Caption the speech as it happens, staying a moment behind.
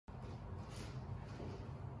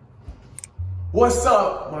What's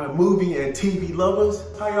up, my movie and TV lovers?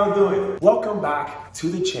 How y'all doing? Welcome back to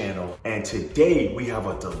the channel, and today we have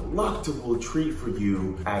a delectable treat for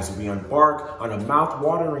you as we embark on a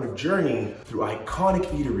mouth-watering journey through iconic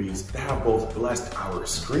eateries that have both blessed our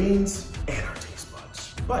screens and our taste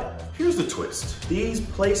buds. But here's the twist. These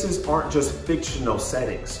places aren't just fictional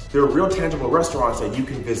settings. They're real tangible restaurants that you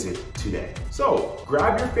can visit today. So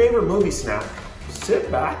grab your favorite movie snack, sit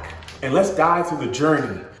back, and let's dive through the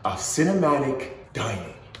journey of cinematic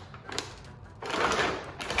dining.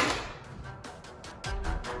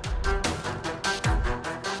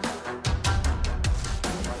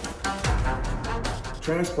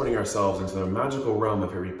 Transporting ourselves into the magical realm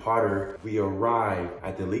of Harry Potter, we arrive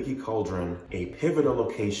at the Leaky Cauldron, a pivotal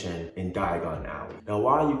location in Diagon Alley. Now,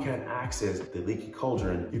 while you can't access the Leaky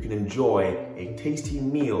Cauldron, you can enjoy a tasty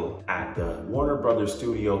meal at the Warner Brothers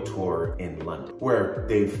Studio Tour in London, where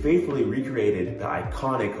they've faithfully recreated the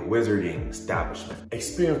iconic wizarding establishment.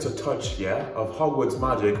 Experience a touch, of Hogwarts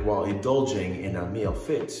magic while indulging in a meal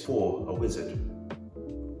fit for a wizard.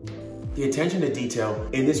 The attention to detail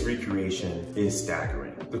in this recreation is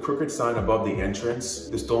staggering. The crooked sign above the entrance,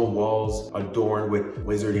 the stone walls adorned with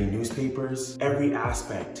wizarding newspapers, every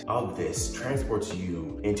aspect of this transports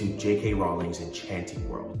you into J.K. Rowling's enchanting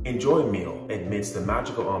world. Enjoy a meal amidst the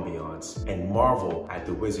magical ambiance and marvel at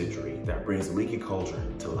the wizardry that brings Leaky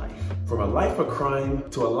Cauldron to life. From a life of crime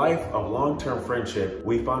to a life of long-term friendship,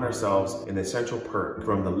 we found ourselves in the central perk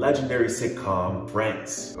from the legendary sitcom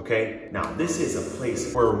Friends, okay? Now, this is a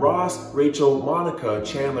place where Ross, Rachel, Monica,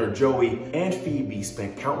 Chandler, Joey, and Phoebe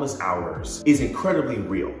spent countless hours is incredibly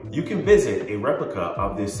real. You can visit a replica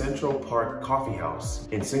of this Central Park coffee house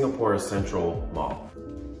in Singapore's Central Mall.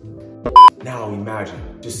 Now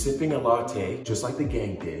imagine just sipping a latte just like the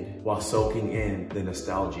gang did while soaking in the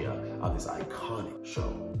nostalgia of this iconic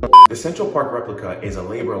show. The Central Park replica is a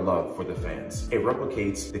labor of love for the fans. It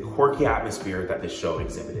replicates the quirky atmosphere that the show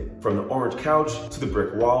exhibited. From the orange couch to the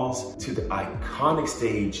brick walls to the iconic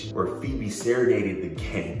stage where Phoebe serenaded the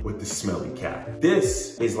gang with the smelly cat.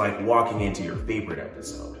 This is like walking into your favorite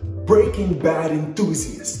episode. Breaking Bad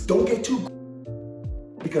enthusiasts, don't get too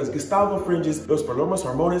because Gustavo Fringe's Los Palomas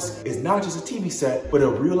Hormones is not just a TV set, but a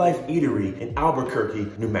real-life eatery in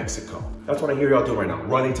Albuquerque, New Mexico. That's what I hear y'all doing right now.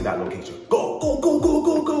 Run into that location. Go, go, go, go,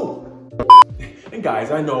 go, go. And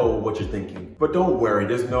guys, I know what you're thinking, but don't worry,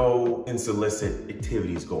 there's no illicit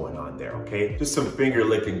activities going on there, okay? Just some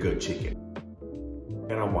finger-licking good chicken.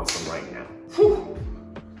 And I want some right now. Whew.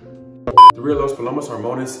 The real Los Palomas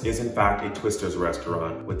Hormones is in fact a Twister's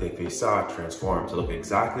restaurant with a facade transformed to look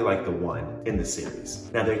exactly like the one in the series.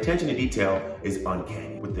 Now the attention to detail is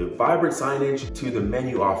uncanny. With the vibrant signage to the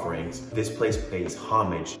menu offerings, this place pays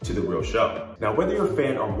homage to the real show. Now whether you're a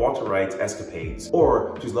fan of Walter White's escapades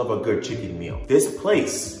or just love a good chicken meal, this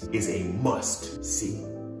place is a must see,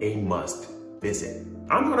 a must visit.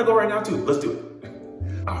 I'm gonna go right now too, let's do it.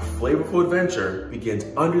 Our flavorful adventure begins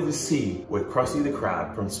under the sea with Krusty the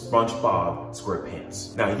Krab from SpongeBob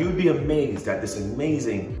SquarePants. Now, you'd be amazed that this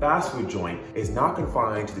amazing fast food joint is not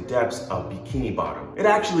confined to the depths of Bikini Bottom. It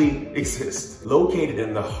actually exists. Located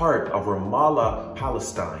in the heart of Ramallah,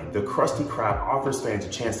 Palestine, the Krusty Krab offers fans a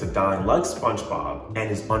chance to dine like SpongeBob and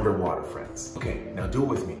his underwater friends. Okay, now do it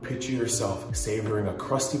with me. Picture yourself savoring a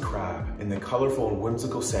Krusty Krab in the colorful and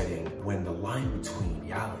whimsical setting when the line between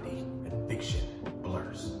reality and fiction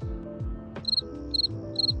blurs.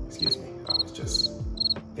 Excuse me, I was just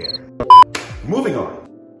there. Moving on.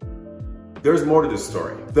 There's more to this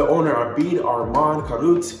story. The owner, Abid Armand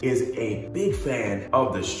Karut, is a big fan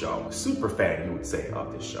of this show. Super fan, you would say,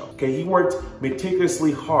 of this show. Okay, he worked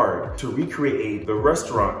meticulously hard to recreate the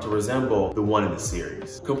restaurant to resemble the one in the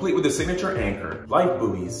series. Complete with the signature anchor, life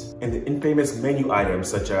buoys, and the infamous menu items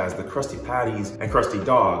such as the Krusty Patties and Krusty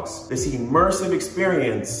Dogs, this immersive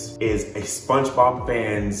experience is a SpongeBob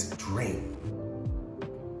fan's dream.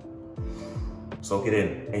 Soak it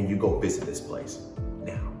in and you go visit this place.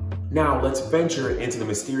 Now let's venture into the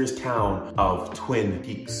mysterious town of Twin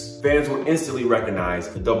Peaks. Fans will instantly recognize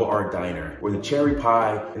the Double R Diner, where the cherry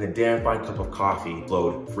pie and the damn fine cup of coffee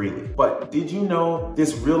flowed freely. But did you know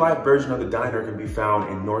this real-life version of the diner can be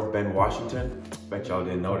found in North Bend, Washington? Bet y'all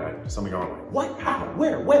didn't know that. Some of y'all are like, what, how,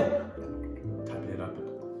 where, when? Typing it up.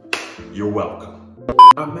 You're welcome.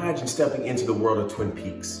 Imagine stepping into the world of Twin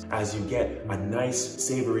Peaks as you get a nice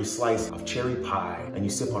savory slice of cherry pie and you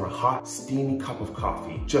sip on a hot, steamy cup of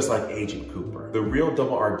coffee, just like Agent Cooper. The Real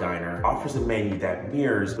Double R Diner offers a menu that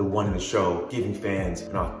mirrors the one in the show, giving fans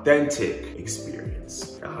an authentic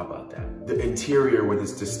experience. Now, how about that? The interior with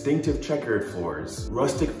its distinctive checkered floors,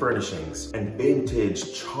 rustic furnishings, and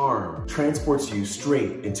vintage charm transports you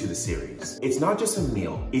straight into the series. It's not just a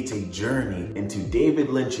meal, it's a journey into David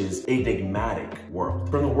Lynch's enigmatic world.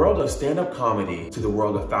 From the world of stand-up comedy to the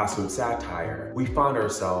world of fast food satire, we find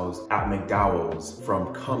ourselves at McDowell's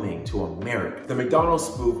from Coming to America. The McDonald's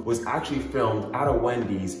spoof was actually filmed at a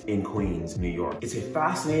Wendy's in Queens, New York. It's a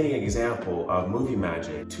fascinating example of movie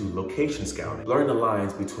magic to location scouting. Learn the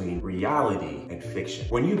lines between reality and fiction.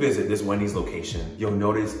 When you visit this Wendy's location, you'll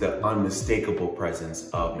notice the unmistakable presence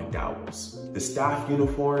of McDowell's. The staff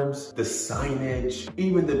uniforms, the signage,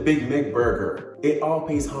 even the Big Mac burger. It all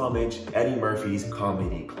pays homage to Eddie Murphy's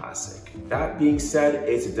comedy classic. That being said,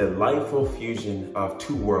 it's a delightful fusion of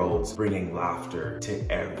two worlds, bringing laughter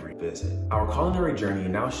to every visit. Our culinary journey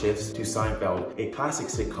now shifts to Seinfeld, a classic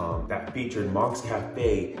sitcom that featured Monk's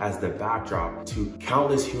Cafe as the backdrop to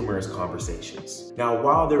countless humorous conversations. Now,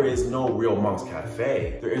 while there is no real Monk's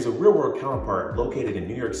Cafe, there is a real-world counterpart located in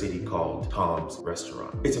New York City called Tom's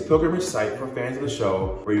Restaurant. It's a pilgrimage site for fans of the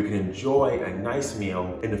show where you can enjoy a nice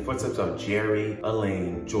meal in the footsteps of Jerry,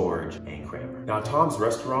 Elaine, George, and Kramer. Now, Tom's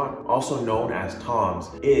Restaurant, also known as Tom's,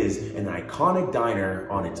 is an iconic diner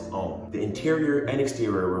on its own. The interior and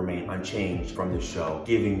exterior remain unchanged from the show,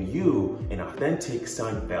 giving you an authentic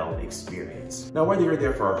Seinfeld experience. Now, whether you're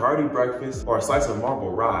there for a hearty breakfast or a slice of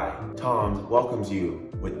marble rye, Tom's welcomes you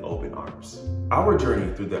with open arms. Our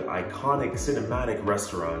journey through the iconic cinematic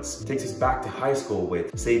restaurants takes us back to high school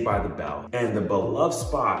with Saved by the Bell and the beloved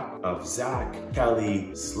spot of Zach,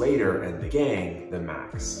 Kelly, Slater, and the gang, the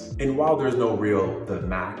Max. And while there's no real The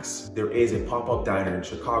Max, there is a pop-up diner in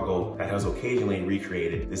Chicago that has occasionally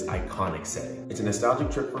recreated this iconic setting. It's a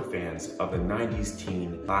nostalgic trip for fans of the 90s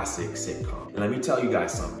teen classic sitcom. And let me tell you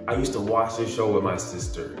guys something. I used to watch this show with my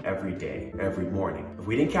sister every day, every morning. If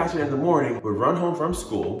we didn't catch it in the morning, we'd run home from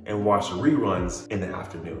school and watch the reruns in the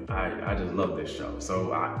afternoon. I just love this show.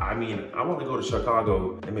 So I mean, I want to go to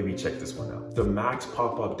Chicago and maybe check this one out. The Max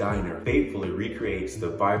Pop-Up Diner faithfully recreates the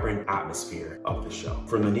vibrant atmosphere of the show.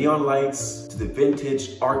 From the neon lights to the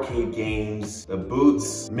vintage arcade games, the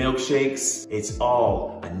booths, milkshakes, it's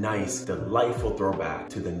all a nice, delightful throwback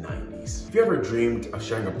to the 90s. If you ever dreamed of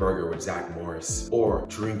sharing a burger with Zach Morris or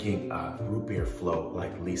drinking a root beer float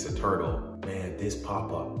like Lisa Turtle, man, this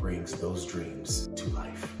pop-up brings those dreams to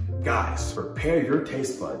life. Guys, prepare your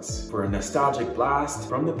taste buds for a nostalgic blast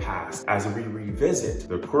from the past as we revisit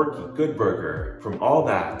the quirky Good Burger from All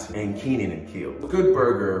That and Kenan and Kel. Good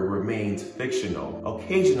Burger remains fictional.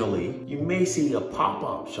 Occasionally, you may see a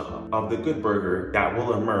pop-up shop of the Good Burger that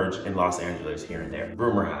will emerge in Los Angeles here and there.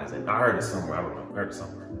 Rumor has it. I heard it somewhere. I don't know. I heard it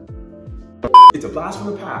somewhere. It's a blast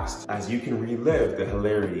from the past as you can relive the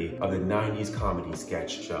hilarity of the 90s comedy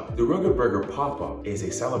sketch show. The Real Good Burger Pop-Up is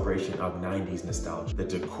a celebration of 90s nostalgia. The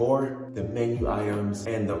decor, the menu items,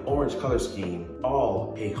 and the orange color scheme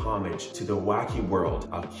all pay homage to the wacky world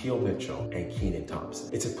of Kel Mitchell and Kenan Thompson.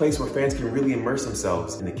 It's a place where fans can really immerse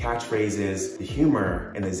themselves in the catchphrases, the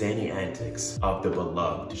humor, and the zany antics of the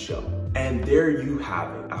beloved show. And there you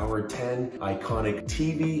have it, our 10 iconic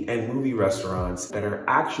TV and movie restaurants that are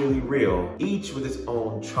actually real, each with its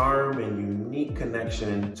own charm and unique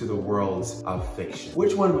connection to the worlds of fiction.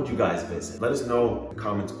 Which one would you guys visit? Let us know in the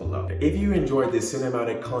comments below. If you enjoyed this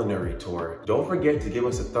cinematic culinary tour, don't forget to give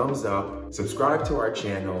us a thumbs up, subscribe to our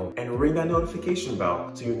channel, and ring that notification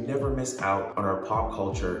bell so you never miss out on our pop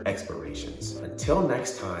culture explorations. Until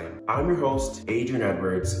next time, I'm your host, Adrian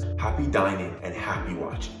Edwards. Happy dining and happy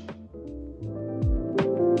watching.